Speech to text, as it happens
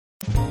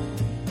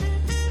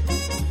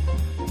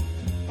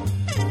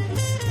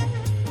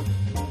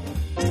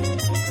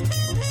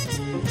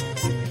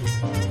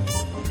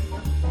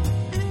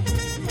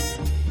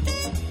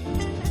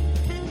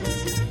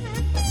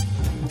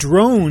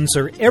Drones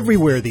are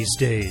everywhere these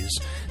days,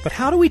 but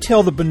how do we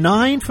tell the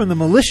benign from the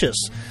malicious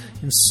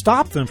and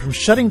stop them from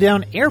shutting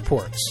down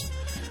airports?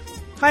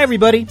 Hi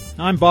everybody,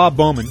 I'm Bob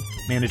Bowman,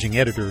 Managing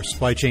Editor of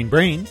Supply Chain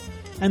Brain,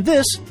 and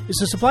this is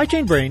the Supply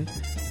Chain Brain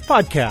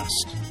podcast.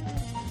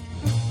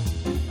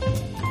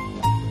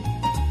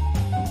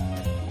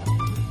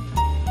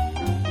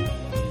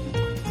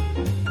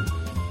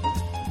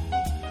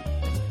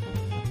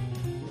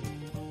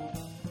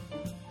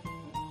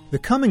 The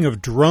coming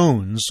of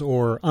drones,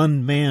 or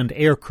unmanned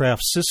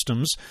aircraft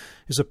systems,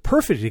 is a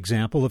perfect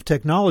example of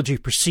technology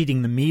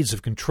preceding the means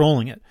of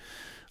controlling it.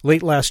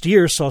 Late last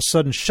year saw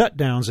sudden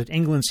shutdowns at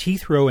England's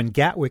Heathrow and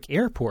Gatwick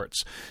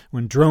airports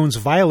when drones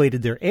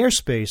violated their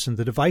airspace and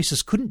the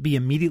devices couldn't be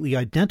immediately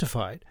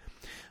identified.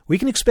 We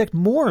can expect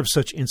more of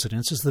such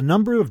incidents as the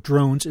number of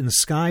drones in the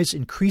skies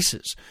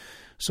increases.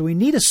 So we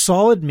need a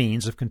solid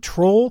means of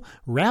control,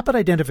 rapid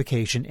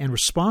identification, and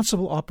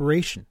responsible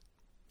operation.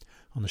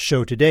 On the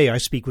show today, I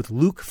speak with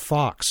Luke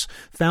Fox,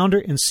 founder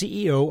and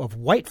CEO of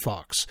White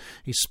Fox,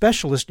 a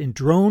specialist in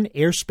drone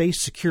airspace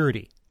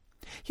security.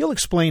 He'll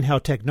explain how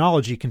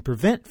technology can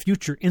prevent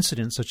future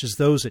incidents such as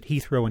those at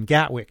Heathrow and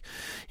Gatwick,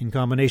 in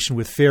combination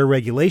with fair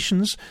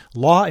regulations,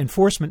 law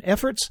enforcement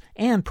efforts,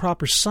 and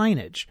proper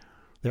signage.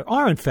 There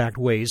are, in fact,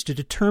 ways to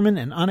determine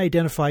an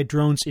unidentified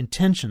drone's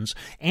intentions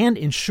and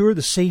ensure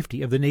the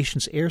safety of the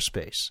nation's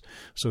airspace.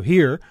 So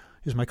here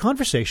is my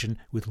conversation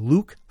with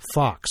Luke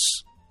Fox.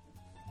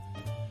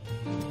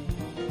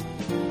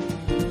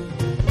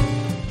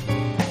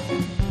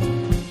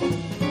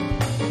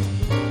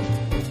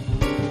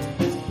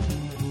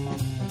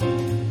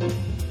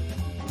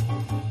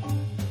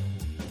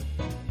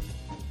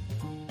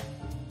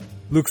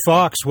 Luke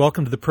Fox,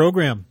 welcome to the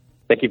program.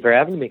 Thank you for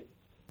having me.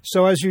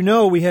 So as you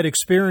know, we had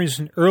experienced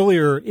an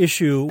earlier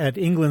issue at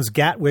England's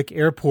Gatwick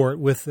Airport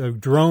with a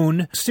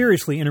drone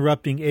seriously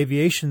interrupting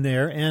aviation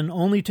there, and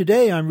only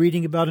today I'm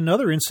reading about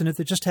another incident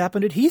that just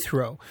happened at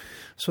Heathrow.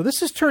 So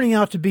this is turning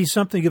out to be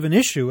something of an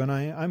issue, and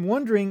I'm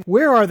wondering,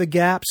 where are the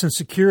gaps in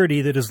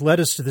security that has led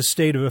us to this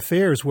state of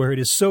affairs where it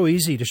is so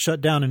easy to shut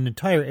down an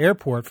entire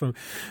airport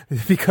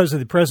because of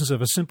the presence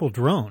of a simple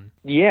drone?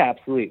 Yeah,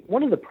 absolutely.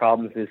 One of the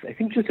problems is, I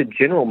think, just a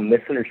general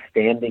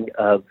misunderstanding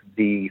of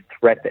the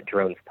threat that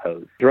drones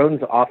pose.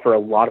 Drones offer a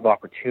lot of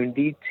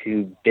opportunity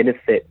to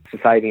benefit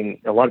society in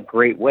a lot of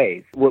great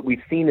ways. What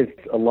we've seen is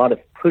a lot of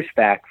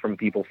pushback from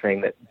people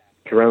saying that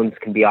drones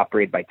can be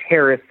operated by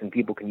terrorists and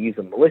people can use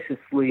them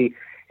maliciously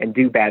and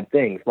do bad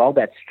things. While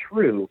that's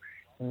true,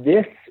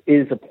 this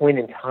is a point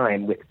in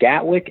time with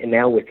Gatwick and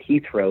now with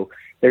Heathrow,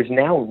 there's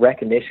now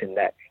recognition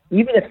that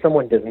even if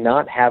someone does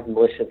not have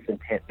malicious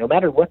intent, no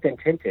matter what the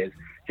intent is,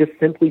 just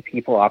simply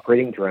people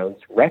operating drones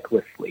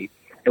recklessly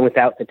and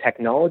without the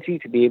technology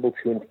to be able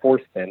to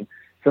enforce them,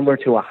 similar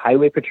to a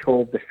highway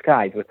patrol of the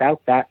skies,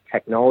 without that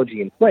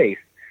technology in place,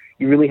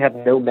 you really have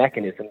no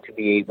mechanism to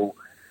be able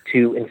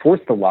to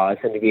enforce the laws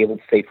and to be able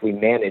to safely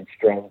manage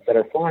drones that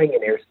are flying in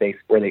airspace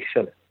where they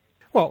shouldn't.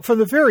 Well, from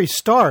the very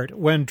start,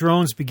 when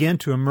drones began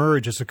to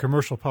emerge as a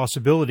commercial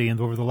possibility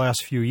and over the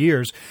last few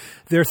years,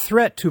 their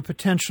threat to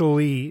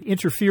potentially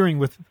interfering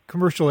with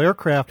commercial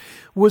aircraft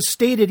was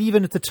stated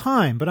even at the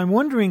time. But I'm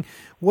wondering,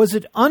 was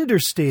it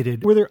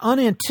understated? Were there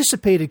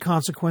unanticipated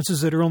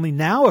consequences that are only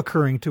now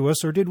occurring to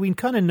us, or did we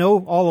kind of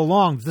know all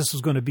along that this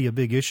was going to be a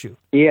big issue?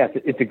 Yeah,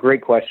 it's a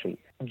great question.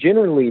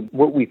 Generally,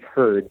 what we've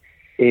heard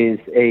is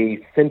a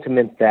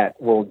sentiment that,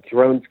 well,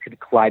 drones could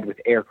collide with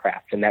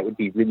aircraft, and that would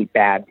be really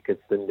bad because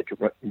then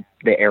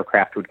the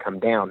aircraft would come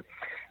down.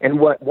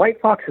 And what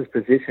White Fox's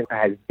position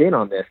has been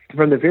on this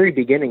from the very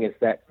beginning is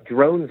that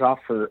drones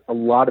offer a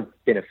lot of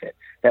benefit,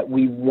 that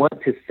we want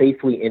to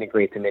safely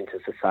integrate them into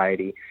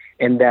society,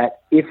 and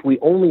that if we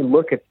only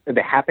look at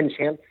the happen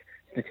chance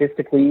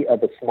statistically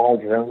of a small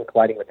drone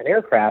colliding with an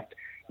aircraft,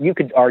 you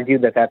could argue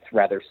that that's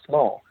rather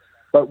small.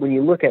 But when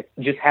you look at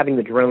just having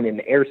the drone in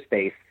the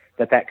airspace,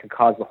 that could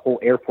cause the whole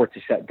airport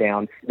to shut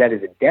down, that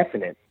is a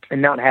definite.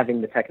 And not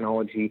having the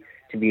technology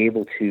to be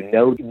able to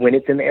know when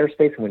it's in the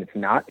airspace and when it's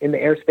not in the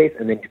airspace,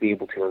 and then to be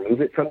able to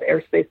remove it from the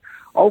airspace,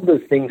 all of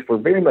those things were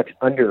very much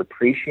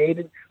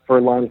underappreciated for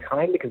a long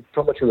time because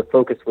so much of the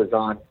focus was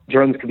on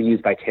drones could be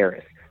used by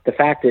terrorists. The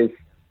fact is,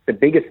 the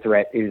biggest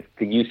threat is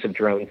the use of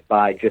drones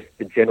by just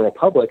the general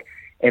public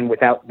and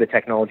without the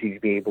technology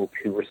to be able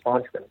to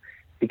respond to them,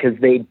 because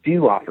they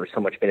do offer so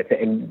much benefit,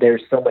 and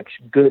there's so much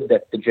good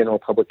that the general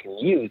public can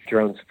use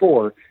drones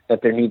for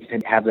that there needs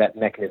to have that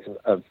mechanism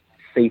of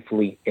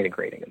safely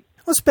integrating them.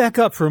 Let's back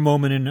up for a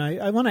moment, and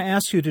I want to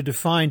ask you to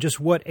define just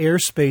what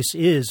airspace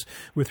is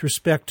with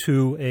respect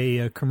to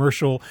a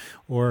commercial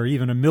or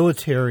even a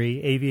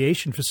military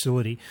aviation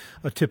facility,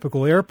 a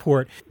typical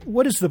airport.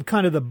 What is the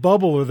kind of the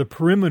bubble or the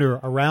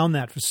perimeter around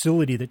that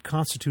facility that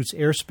constitutes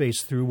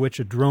airspace through which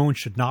a drone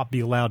should not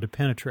be allowed to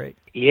penetrate?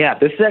 Yeah,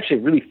 this is actually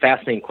a really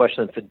fascinating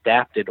question that's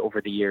adapted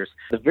over the years.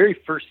 The very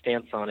first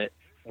stance on it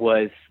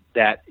was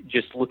that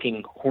just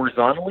looking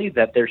horizontally,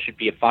 that there should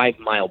be a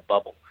 5-mile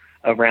bubble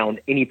around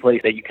any place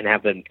that you can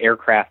have an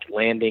aircraft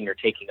landing or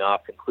taking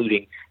off,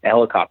 including a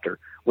helicopter.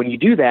 When you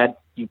do that,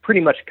 you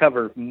pretty much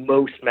cover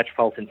most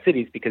metropolitan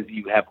cities because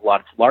you have a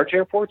lot of large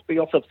airports, but you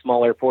also have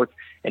small airports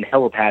and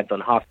helipads on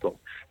hospitals.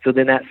 So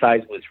then that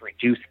size was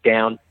reduced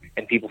down,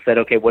 and people said,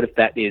 okay, what if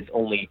that is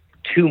only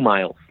 2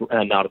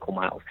 nautical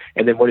miles?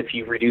 And then what if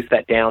you reduce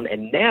that down?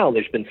 And now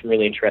there's been some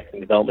really interesting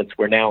developments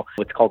where now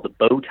what's called the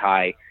bow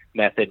tie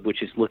method,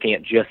 which is looking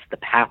at just the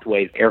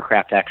pathways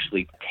aircraft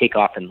actually take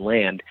off and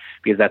land,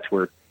 because that's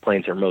where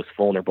planes are most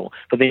vulnerable.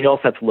 But then you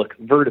also have to look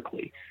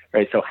vertically,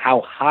 right? So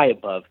how high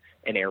above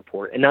an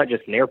airport, and not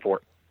just an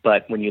airport,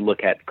 but when you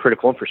look at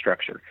critical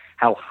infrastructure,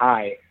 how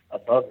high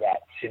above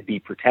that should be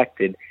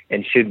protected,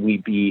 and should we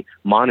be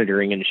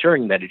monitoring and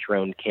ensuring that a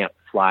drone can't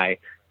fly,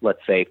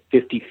 let's say,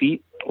 50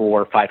 feet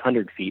or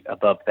 500 feet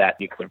above that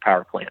nuclear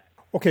power plant?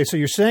 Okay, so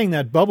you're saying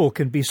that bubble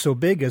can be so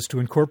big as to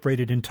incorporate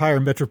an entire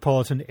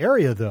metropolitan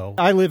area, though.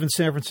 I live in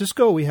San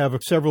Francisco. We have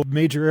several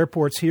major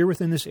airports here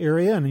within this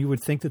area, and you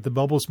would think that the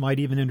bubbles might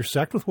even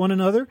intersect with one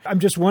another. I'm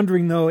just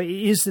wondering, though,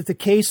 is it the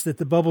case that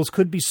the bubbles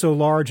could be so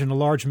large in a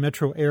large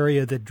metro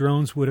area that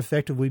drones would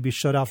effectively be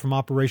shut out from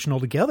operation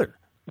altogether?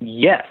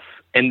 Yes,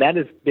 and that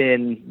has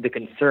been the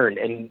concern.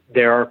 And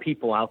there are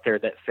people out there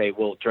that say,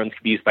 well, drones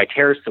could be used by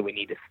terrorists, so we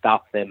need to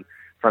stop them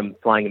from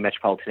flying in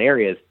metropolitan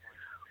areas.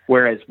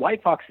 Whereas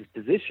White Fox's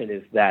position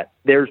is that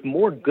there's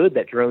more good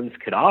that drones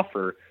could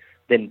offer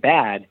than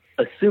bad,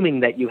 assuming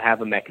that you have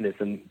a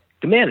mechanism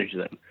to manage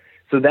them.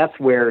 So that's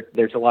where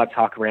there's a lot of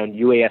talk around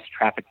UAS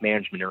traffic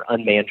management, or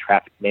unmanned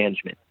traffic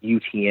management,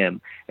 UTM,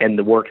 and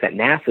the work that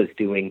NASA is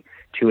doing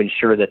to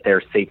ensure that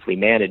they're safely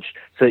managed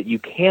so that you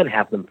can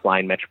have them fly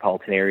in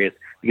metropolitan areas.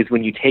 Because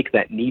when you take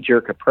that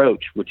knee-jerk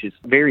approach, which is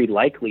very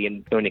likely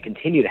and going to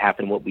continue to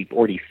happen, what we've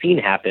already seen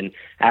happen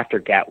after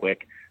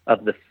Gatwick,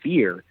 of the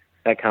fear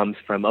that comes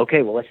from,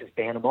 okay, well, let's just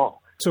ban them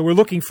all. So we're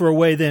looking for a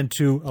way then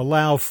to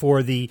allow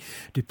for the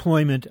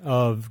deployment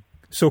of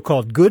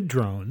so-called good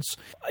drones.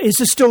 Is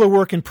this still a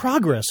work in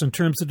progress in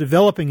terms of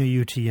developing a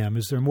UTM?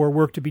 Is there more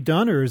work to be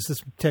done, or is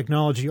this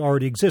technology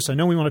already exists? I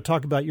know we want to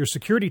talk about your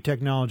security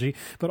technology,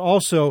 but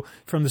also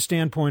from the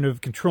standpoint of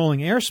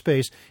controlling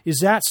airspace, is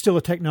that still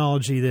a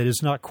technology that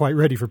is not quite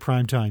ready for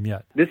prime time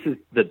yet? This is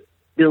the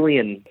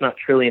billion, not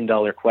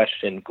trillion-dollar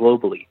question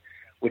globally,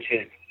 which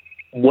is,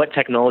 what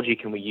technology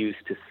can we use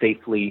to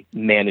safely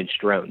manage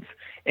drones?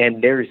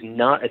 And there's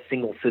not a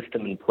single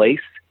system in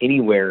place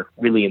anywhere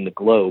really in the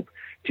globe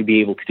to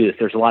be able to do this.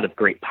 There's a lot of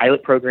great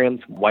pilot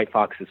programs. White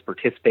Fox has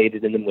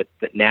participated in them with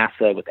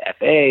NASA, with the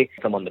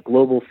FAA, some on the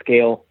global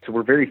scale. So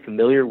we're very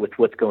familiar with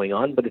what's going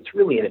on, but it's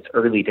really in its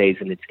early days,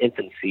 in its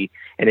infancy.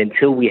 And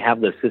until we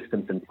have those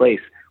systems in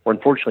place, we're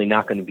unfortunately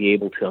not going to be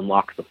able to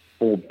unlock the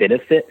full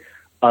benefit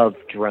of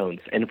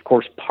drones. And of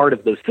course, part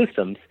of those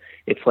systems,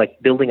 it's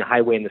like building a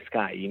highway in the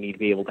sky. You need to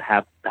be able to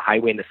have the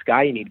highway in the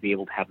sky. You need to be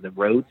able to have the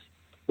roads,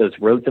 those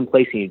roads in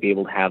place. You need to be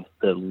able to have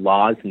the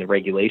laws and the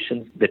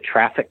regulations, the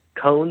traffic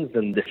cones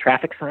and the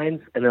traffic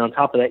signs. And then on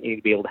top of that, you need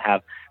to be able to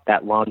have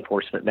that law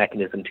enforcement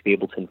mechanism to be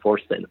able to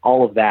enforce it. And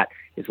all of that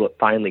is what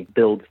finally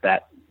builds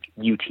that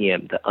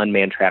UTM, the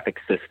unmanned traffic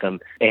system,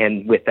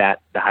 and with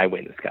that, the highway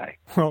in the sky.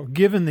 Well,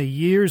 given the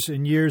years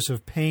and years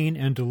of pain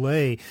and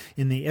delay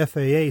in the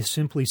FAA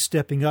simply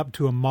stepping up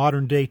to a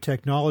modern-day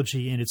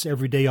technology in its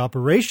everyday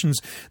operations,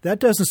 that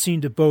doesn't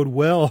seem to bode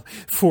well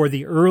for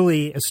the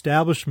early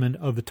establishment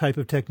of the type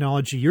of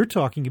technology you're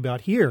talking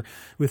about here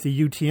with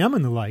the UTM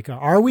and the like.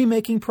 Are we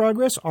making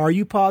progress? Are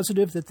you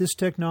positive that this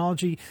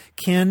technology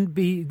can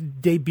be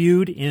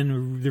debuted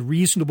in the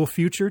reasonable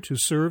future to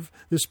serve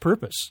this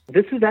purpose?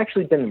 This has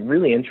actually been a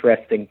really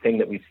interesting thing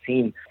that we've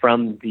seen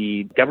from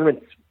the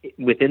governments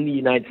within the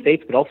United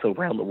States, but also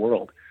around the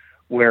world,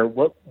 where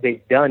what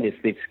they've done is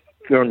they've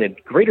shown a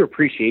greater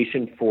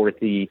appreciation for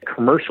the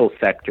commercial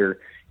sector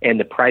and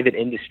the private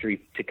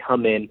industry to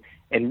come in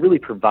and really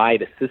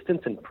provide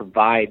assistance and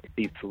provide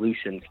these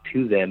solutions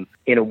to them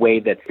in a way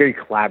that's very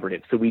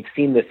collaborative. So we've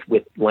seen this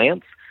with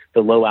LANC,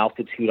 the Low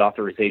Altitude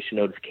Authorization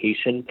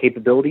Notification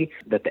capability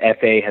that the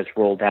FAA has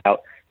rolled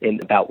out in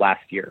about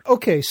last year.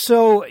 Okay,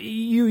 so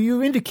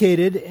you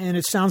indicated, and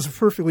it sounds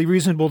perfectly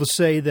reasonable to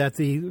say that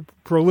the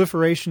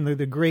proliferation,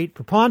 the great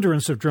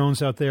preponderance of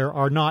drones out there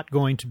are not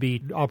going to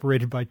be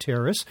operated by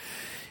terrorists,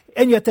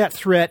 and yet that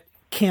threat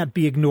can't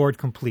be ignored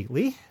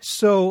completely.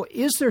 So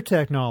is there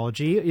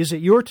technology, is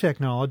it your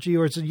technology,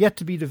 or is it yet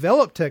to be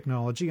developed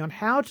technology on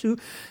how to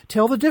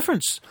tell the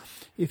difference?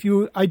 If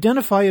you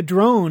identify a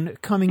drone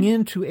coming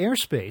into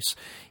airspace,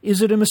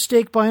 is it a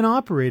mistake by an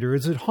operator?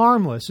 Is it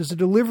harmless? Is it a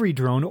delivery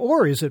drone?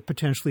 Or is it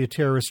potentially a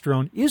terrorist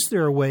drone? Is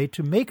there a way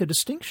to make a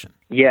distinction?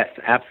 Yes,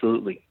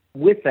 absolutely.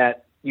 With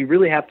that, you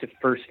really have to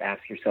first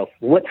ask yourself,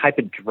 what type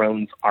of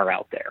drones are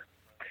out there?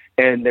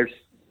 And there's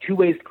 2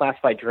 ways to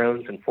classify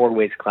drones and 4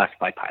 ways to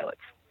classify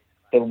pilots.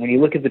 So when you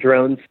look at the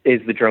drones,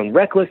 is the drone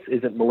reckless?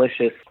 Is it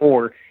malicious?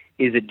 Or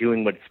is it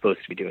doing what it's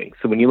supposed to be doing?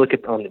 So when you look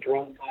at on the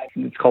drone side,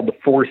 it's called the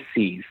 4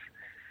 C's.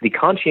 The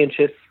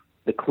conscientious,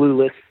 the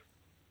clueless,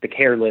 the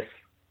careless,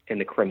 and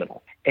the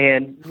criminal.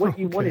 And what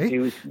you want to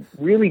do is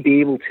really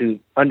be able to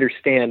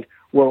understand,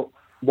 well,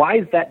 Why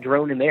is that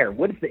drone in there?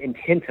 What is the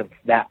intent of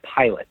that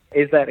pilot?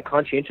 Is that a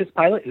conscientious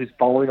pilot who's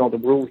following all the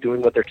rules,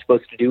 doing what they're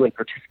supposed to do, and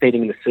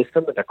participating in the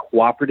system, that they're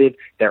cooperative,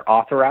 they're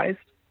authorized?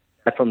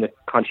 That's on the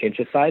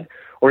conscientious side.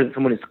 Or is it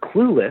someone who's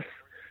clueless,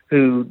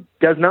 who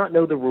does not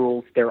know the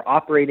rules? They're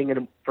operating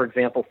in, for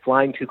example,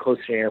 flying too close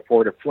to an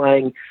airport or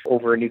flying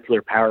over a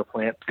nuclear power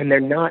plant, and they're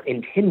not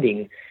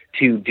intending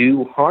to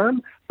do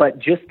harm, but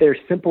just their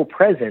simple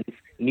presence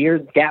near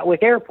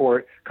Gatwick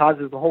Airport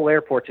causes the whole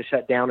airport to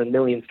shut down and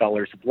millions of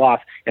dollars of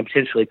loss and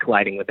potentially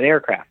colliding with an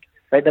aircraft.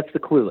 Right? That's the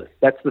clueless.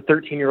 That's the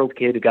 13-year-old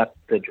kid who got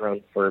the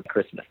drone for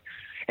Christmas.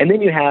 And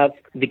then you have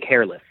the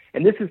careless.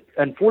 And this is,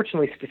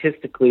 unfortunately,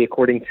 statistically,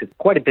 according to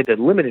quite a bit of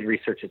limited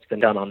research that's been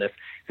done on this,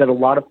 that a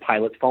lot of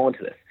pilots fall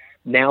into this.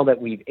 Now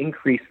that we've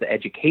increased the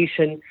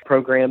education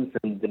programs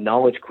and the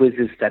knowledge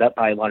quizzes set up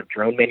by a lot of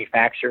drone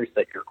manufacturers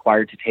that you're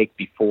required to take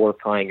before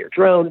flying your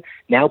drone,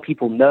 now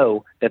people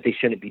know that they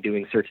shouldn't be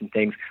doing certain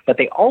things. But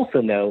they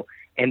also know,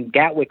 and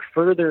Gatwick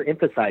further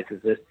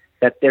emphasizes this,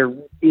 that there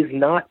is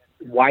not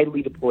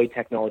widely deployed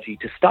technology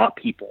to stop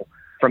people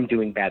from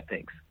doing bad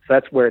things. So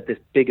that's where this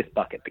biggest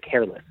bucket, the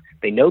careless.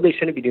 They know they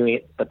shouldn't be doing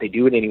it, but they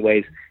do it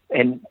anyways,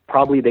 and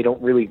probably they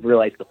don't really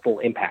realize the full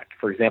impact.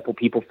 For example,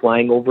 people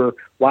flying over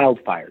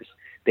wildfires.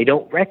 They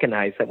don't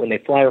recognize that when they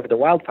fly over the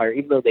wildfire,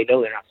 even though they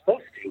know they're not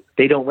supposed to,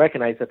 they don't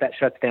recognize that that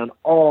shuts down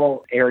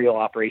all aerial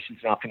operations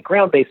and often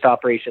ground-based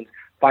operations.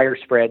 Fire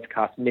spreads,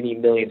 cost many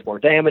millions more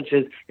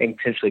damages, and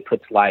potentially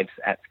puts lives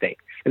at stake.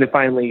 And then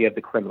finally, you have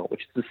the criminal,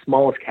 which is the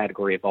smallest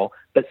category of all,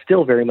 but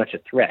still very much a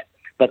threat.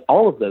 But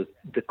all of those,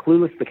 the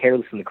clueless, the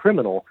careless, and the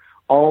criminal,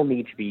 all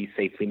need to be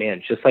safely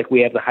managed. Just like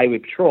we have the highway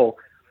patrol,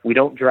 we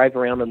don't drive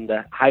around on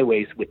the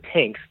highways with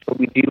tanks, but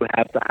we do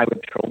have the highway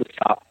patrol to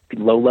stop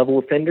low-level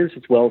offenders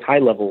as well as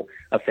high-level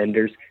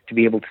offenders to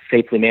be able to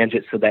safely manage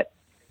it so that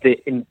the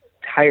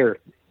entire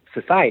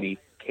society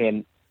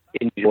can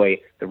enjoy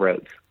the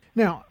roads.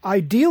 Now,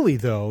 ideally,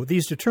 though,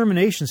 these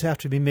determinations have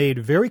to be made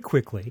very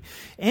quickly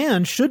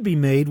and should be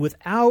made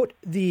without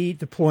the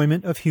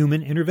deployment of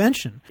human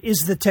intervention. Is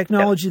the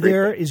technology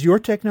there, is your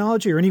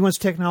technology or anyone's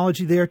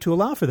technology there to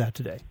allow for that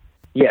today?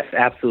 Yes,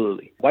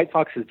 absolutely. White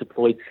Fox has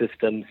deployed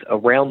systems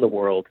around the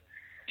world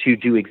to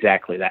do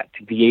exactly that,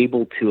 to be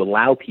able to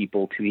allow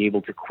people to be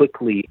able to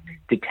quickly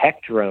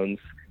detect drones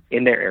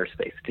in their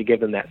airspace, to give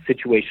them that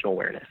situational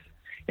awareness,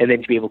 and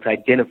then to be able to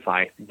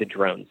identify the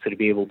drone. So to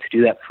be able to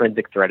do that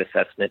forensic threat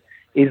assessment.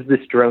 Is this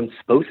drone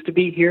supposed to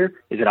be here?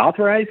 Is it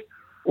authorized?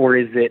 Or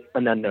is it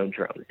an unknown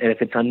drone? And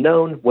if it's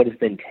unknown, what is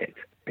the intent?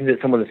 Is it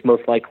someone that's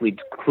most likely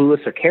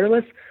clueless or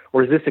careless?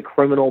 Or is this a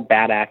criminal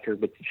bad actor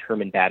with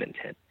determined bad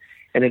intent?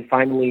 And then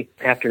finally,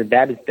 after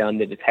that is done,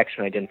 the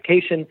detection and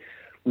identification,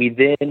 we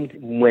then,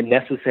 when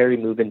necessary,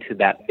 move into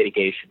that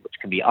mitigation, which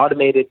can be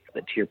automated,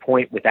 to your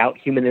point, without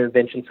human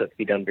intervention, so it can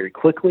be done very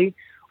quickly,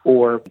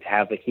 or to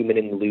have a human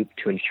in the loop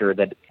to ensure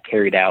that it's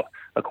carried out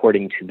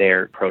according to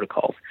their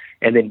protocols,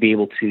 and then be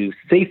able to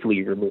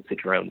safely remove the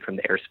drone from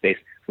the airspace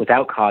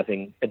without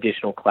causing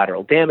additional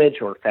collateral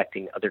damage or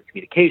affecting other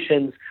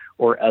communications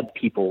or other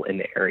people in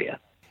the area.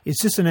 Is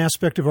this an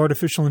aspect of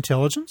artificial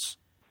intelligence?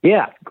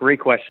 Yeah,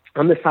 great question.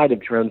 On the side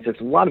of drones, there's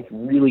a lot of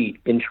really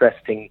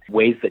interesting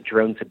ways that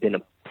drones have been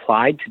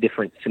applied to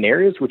different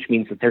scenarios, which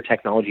means that their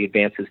technology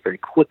advances very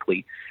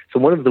quickly. So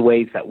one of the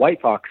ways that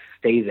White Fox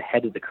stays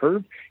ahead of the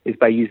curve is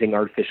by using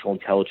artificial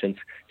intelligence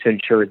to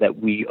ensure that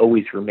we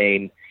always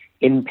remain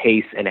in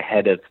pace and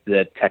ahead of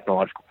the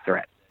technological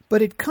threat.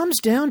 But it comes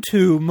down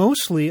to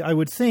mostly, I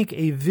would think,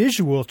 a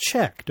visual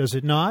check, does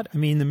it not? I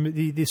mean,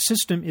 the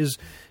system is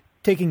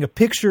taking a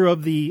picture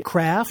of the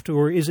craft,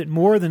 or is it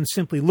more than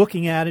simply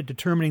looking at it,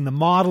 determining the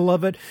model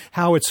of it,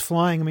 how it's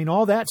flying? I mean,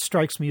 all that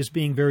strikes me as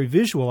being very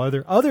visual. Are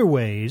there other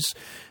ways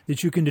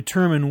that you can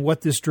determine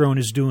what this drone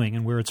is doing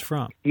and where it's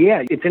from?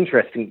 Yeah, it's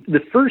interesting.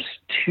 The first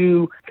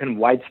two kind of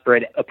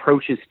widespread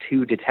approaches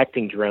to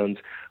detecting drones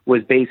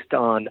was based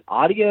on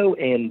audio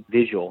and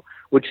visual,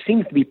 which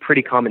seems to be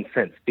pretty common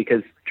sense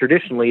because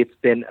traditionally it's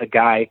been a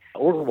guy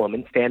or a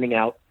woman standing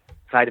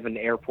outside of an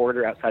airport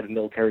or outside of a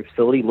military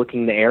facility,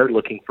 looking in the air,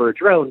 looking for a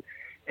drone.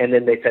 And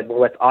then they said, well,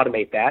 let's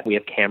automate that. We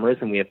have cameras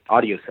and we have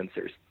audio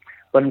sensors.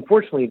 But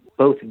unfortunately,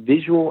 both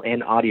visual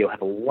and audio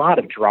have a lot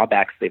of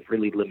drawbacks. They've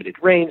really limited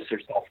range.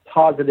 There's false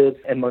positives,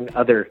 among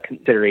other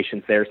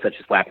considerations there, such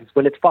as what happens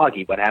when it's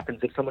foggy. What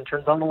happens if someone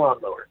turns on the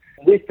lawnmower?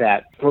 With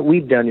that, what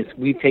we've done is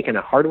we've taken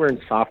a hardware and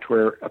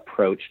software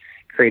approach,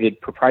 created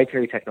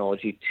proprietary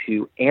technology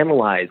to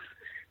analyze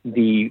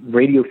the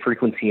radio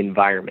frequency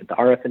environment, the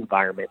RF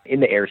environment in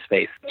the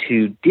airspace,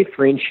 to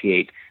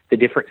differentiate the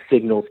different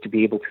signals to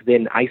be able to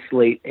then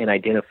isolate and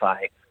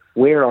identify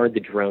where are the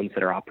drones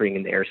that are operating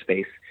in the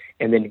airspace,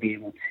 and then to be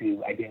able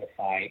to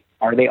identify,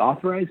 are they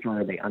authorized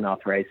or are they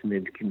unauthorized, and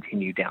then to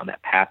continue down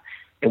that path.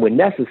 And when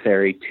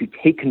necessary, to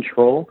take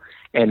control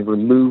and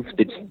remove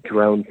the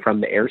drone from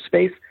the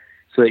airspace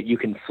so that you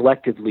can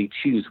selectively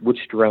choose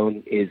which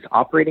drone is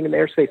operating in the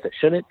airspace that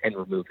shouldn't and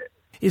remove it.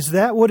 Is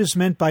that what is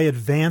meant by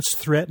advanced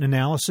threat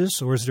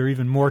analysis, or is there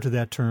even more to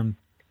that term?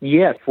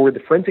 Yeah, for the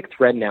forensic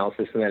threat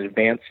analysis and that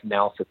advanced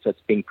analysis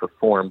that's being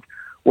performed,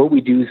 what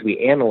we do is we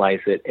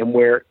analyze it, and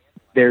where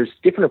there's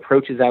different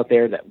approaches out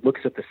there that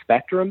looks at the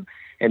spectrum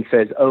and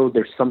says, oh,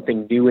 there's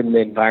something new in the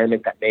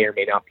environment that may or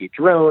may not be a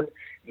drone,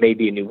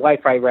 maybe a new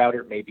Wi-Fi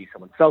router, maybe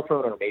someone's cell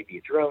phone, or maybe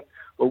a drone.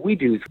 What we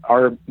do is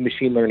our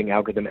machine learning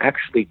algorithm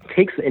actually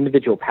takes the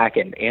individual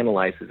packet and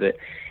analyzes it.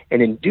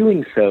 And in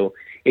doing so,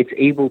 it's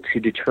able to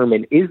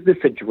determine, is this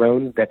a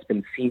drone that's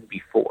been seen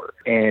before?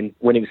 And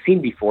when it was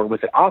seen before,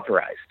 was it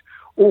authorized?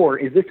 Or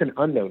is this an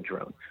unknown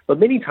drone? But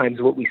many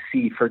times what we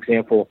see, for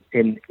example,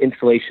 in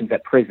installations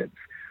at prisons,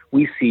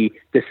 we see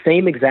the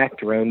same exact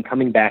drone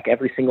coming back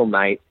every single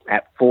night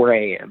at 4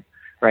 a.m.,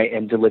 right,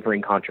 and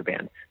delivering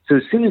contraband. So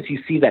as soon as you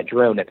see that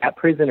drone at that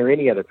prison or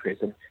any other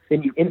prison,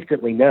 then you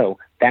instantly know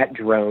that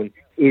drone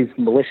is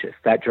malicious.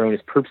 That drone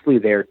is purposely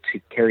there to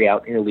carry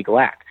out an illegal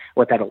act.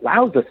 What that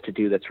allows us to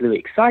do that's really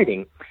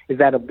exciting is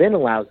that it then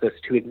allows us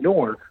to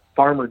ignore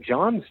Farmer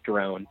John's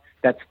drone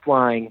that's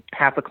flying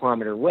half a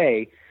kilometer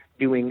away,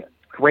 doing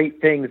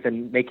great things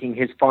and making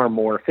his farm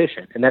more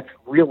efficient. And that's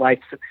a real-life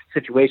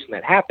situation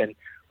that happened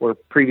where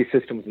previous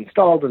system was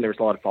installed and there was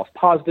a lot of false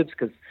positives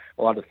because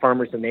a lot of the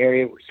farmers in the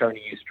area were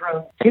starting to use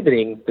drones,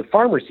 pivoting the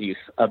farmers' use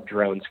of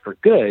drones for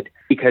good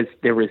because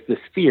there was this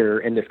fear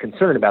and this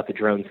concern about the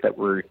drones that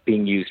were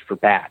being used for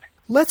bad.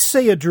 Let's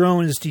say a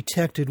drone is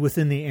detected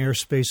within the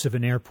airspace of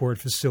an airport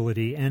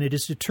facility, and it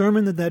is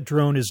determined that that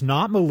drone is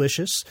not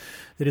malicious,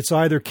 that it's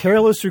either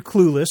careless or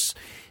clueless.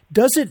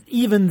 Does it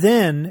even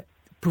then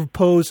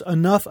propose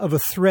enough of a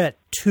threat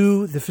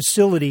to the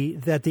facility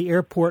that the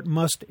airport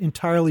must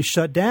entirely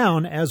shut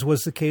down, as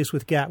was the case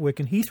with Gatwick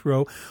and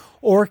Heathrow,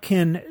 or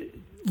can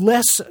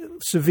less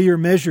severe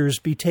measures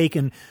be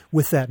taken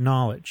with that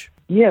knowledge?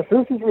 Yes,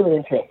 this is really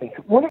interesting.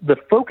 One of the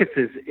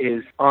focuses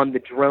is on the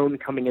drone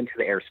coming into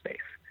the airspace,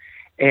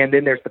 and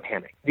then there's the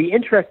panic. The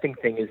interesting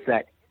thing is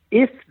that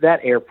if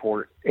that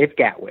airport, if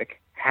Gatwick,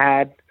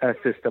 had a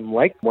system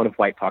like one of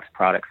White Fox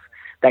products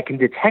that can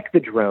detect the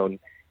drone,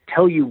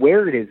 tell you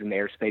where it is in the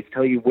airspace,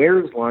 tell you where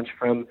it was launched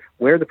from,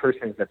 where the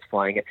person is that's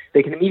flying it,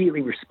 they can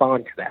immediately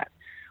respond to that.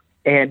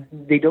 And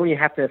they don't even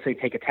have to necessarily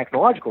take a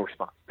technological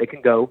response. They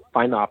can go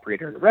find the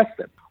operator and arrest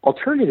them.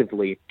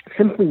 Alternatively,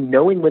 simply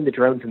knowing when the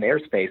drone's in the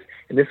airspace,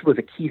 and this was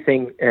a key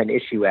thing, an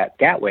issue at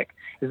Gatwick,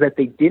 is that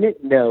they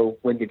didn't know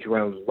when the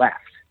drone left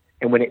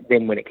and when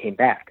it came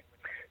back.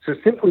 So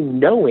simply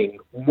knowing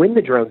when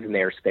the drone's in the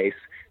airspace,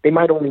 they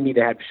might only need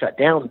to have to shut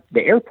down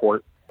the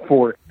airport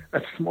for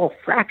a small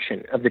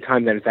fraction of the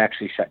time that it's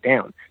actually shut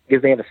down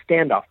because they have a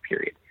standoff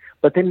period.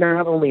 But then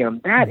not only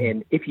on that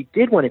end, if you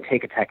did want to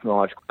take a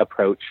technological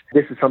approach,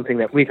 this is something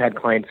that we've had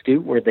clients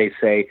do where they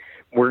say,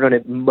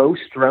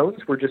 most drones,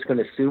 we're just going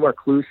to assume are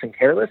clueless and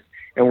careless,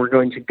 and we're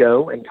going to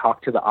go and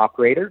talk to the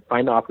operator,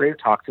 find the operator,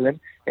 talk to them,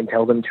 and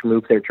tell them to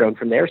remove their drone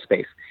from the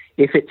airspace.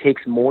 If it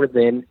takes more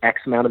than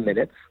X amount of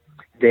minutes,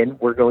 then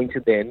we're going to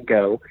then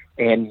go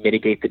and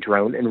mitigate the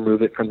drone and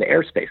remove it from the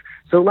airspace.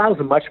 So it allows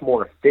a much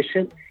more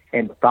efficient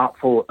and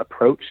thoughtful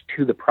approach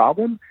to the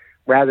problem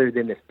rather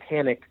than this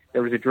panic.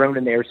 There was a drone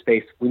in the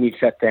airspace. We need to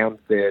shut down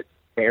the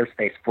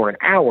airspace for an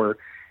hour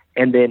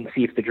and then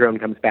see if the drone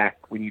comes back.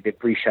 We need to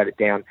re-shut it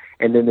down.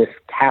 And then this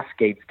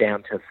cascades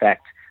down to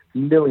affect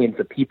millions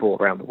of people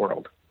around the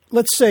world.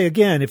 Let's say,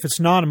 again, if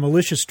it's not a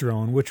malicious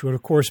drone, which would,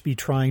 of course, be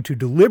trying to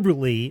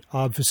deliberately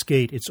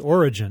obfuscate its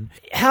origin,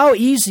 how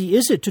easy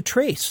is it to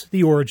trace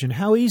the origin?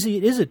 How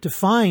easy is it to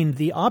find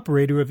the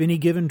operator of any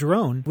given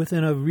drone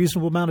within a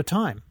reasonable amount of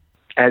time?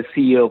 As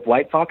CEO of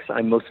White Fox,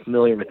 I'm most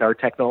familiar with our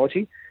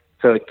technology,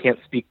 so I can't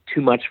speak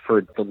too much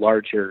for the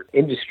larger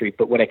industry.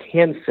 But what I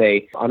can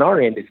say on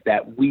our end is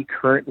that we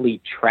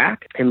currently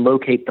track and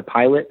locate the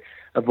pilot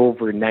of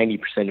over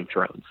 90% of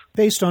drones.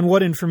 Based on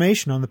what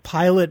information? On the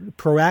pilot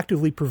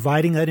proactively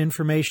providing that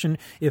information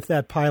if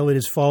that pilot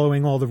is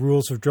following all the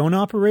rules of drone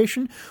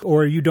operation,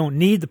 or you don't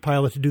need the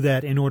pilot to do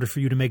that in order for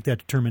you to make that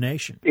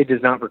determination? It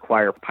does not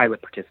require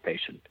pilot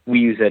participation. We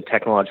use a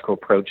technological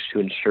approach to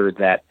ensure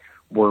that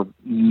we're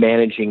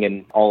managing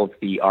in all of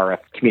the RF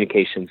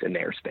communications in the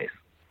airspace.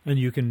 And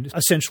you can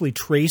essentially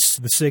trace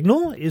the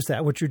signal? Is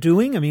that what you're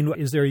doing? I mean,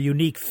 is there a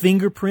unique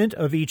fingerprint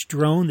of each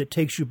drone that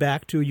takes you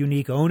back to a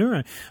unique owner?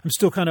 I'm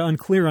still kind of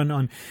unclear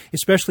on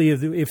especially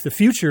if the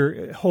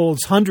future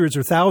holds hundreds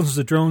or thousands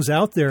of drones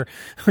out there,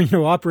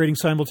 operating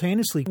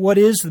simultaneously. What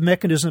is the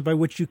mechanism by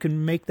which you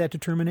can make that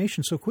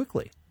determination so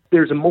quickly?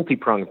 There's a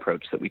multi-pronged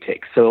approach that we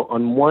take. So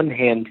on one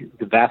hand,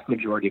 the vast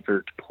majority of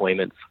our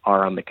deployments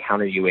are on the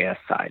counter-UAS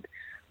side,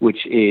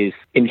 which is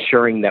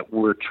ensuring that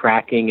we're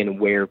tracking and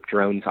aware of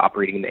drones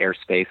operating in the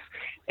airspace,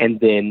 and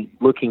then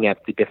looking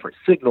at the different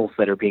signals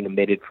that are being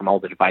emitted from all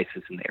the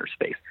devices in the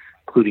airspace,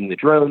 including the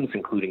drones,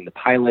 including the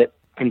pilot.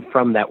 And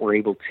from that, we're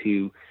able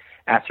to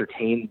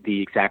ascertain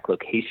the exact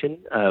location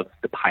of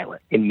the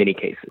pilot in many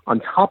cases. On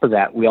top of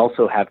that, we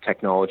also have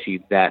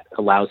technology that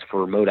allows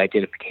for remote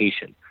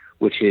identification,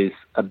 which is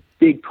a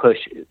big push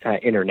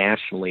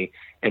internationally,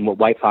 and what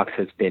White Fox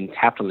has been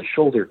tapped on the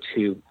shoulder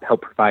to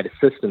help provide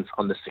assistance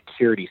on the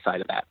security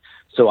side of that.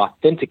 So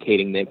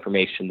authenticating the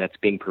information that's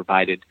being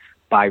provided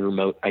by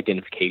remote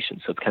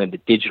identification. So it's kind of the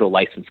digital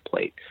license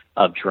plate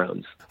of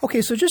drones.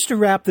 Okay, so just to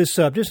wrap this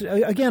up,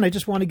 I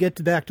just want to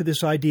get back to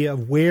this idea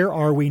of where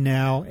are we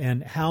now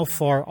and how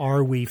far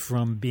are we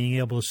from being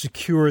able to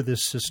secure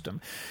this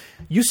system.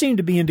 You seem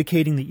to be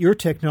indicating that your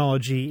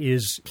technology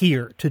is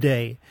here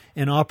today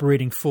and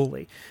operating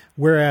fully,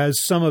 whereas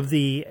some of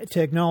the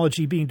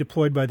technology being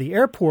deployed by the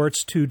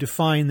airports to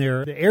define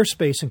their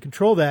airspace and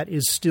control that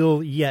is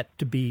still yet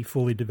to be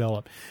fully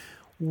developed.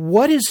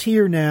 What is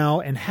here now,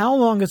 and how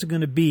long is it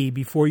going to be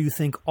before you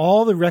think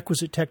all the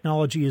requisite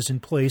technology is in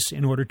place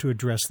in order to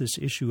address this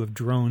issue of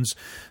drones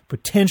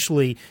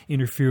potentially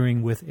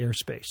interfering with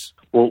airspace?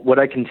 Well, what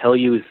I can tell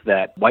you is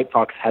that White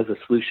Fox has a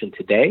solution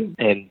today,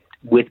 and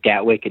with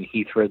Gatwick and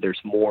Heathrow,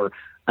 there's more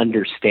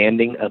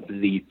understanding of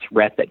the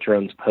threat that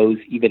drones pose,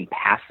 even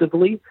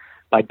passively,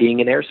 by being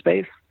in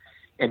airspace.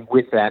 And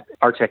with that,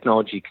 our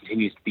technology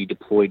continues to be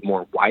deployed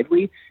more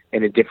widely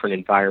and in different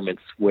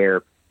environments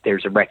where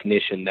there's a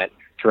recognition that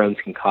drones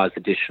can cause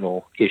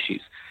additional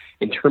issues.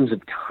 In terms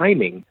of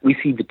timing, we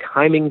see the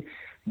timing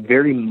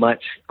very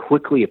much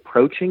quickly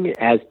approaching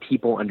as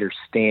people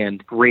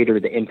understand greater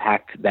the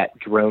impact that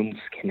drones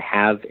can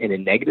have in a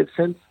negative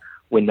sense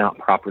when not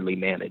properly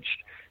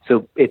managed.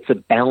 So it's a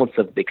balance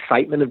of the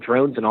excitement of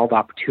drones and all the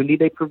opportunity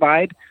they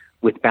provide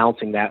with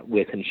balancing that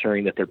with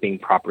ensuring that they're being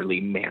properly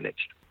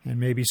managed. And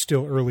maybe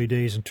still early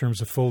days in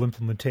terms of full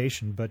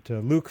implementation. But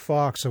Luke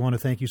Fox, I want to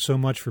thank you so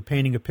much for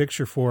painting a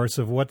picture for us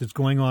of what is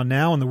going on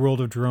now in the world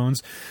of drones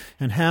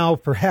and how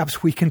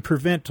perhaps we can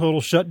prevent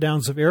total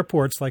shutdowns of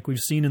airports like we've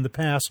seen in the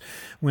past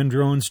when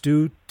drones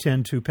do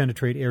tend to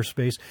penetrate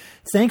airspace.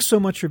 Thanks so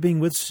much for being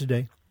with us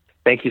today.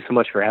 Thank you so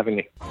much for having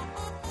me.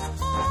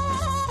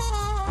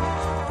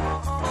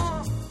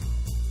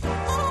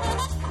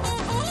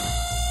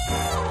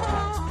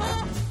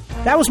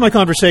 That was my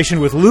conversation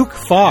with Luke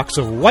Fox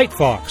of White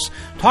Fox,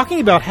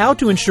 talking about how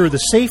to ensure the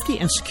safety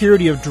and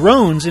security of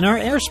drones in our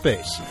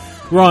airspace.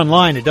 We're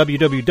online at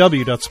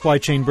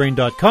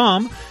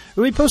www.supplychainbrain.com,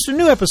 where we post a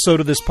new episode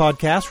of this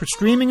podcast for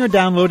streaming or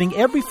downloading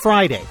every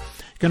Friday.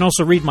 You can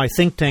also read my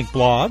Think Tank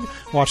blog,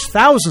 watch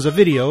thousands of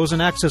videos,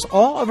 and access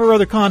all of our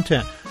other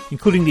content,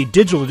 including the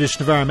digital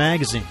edition of our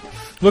magazine.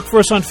 Look for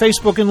us on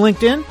Facebook and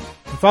LinkedIn,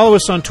 and follow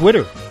us on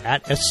Twitter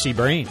at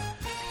SCBrain.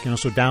 You can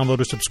also download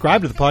or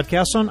subscribe to the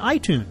podcast on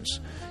iTunes.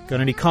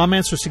 Got any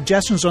comments or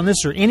suggestions on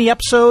this or any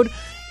episode?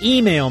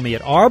 Email me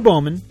at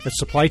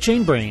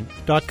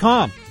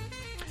rbowman@supplychainbrain.com.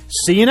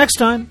 See you next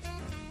time.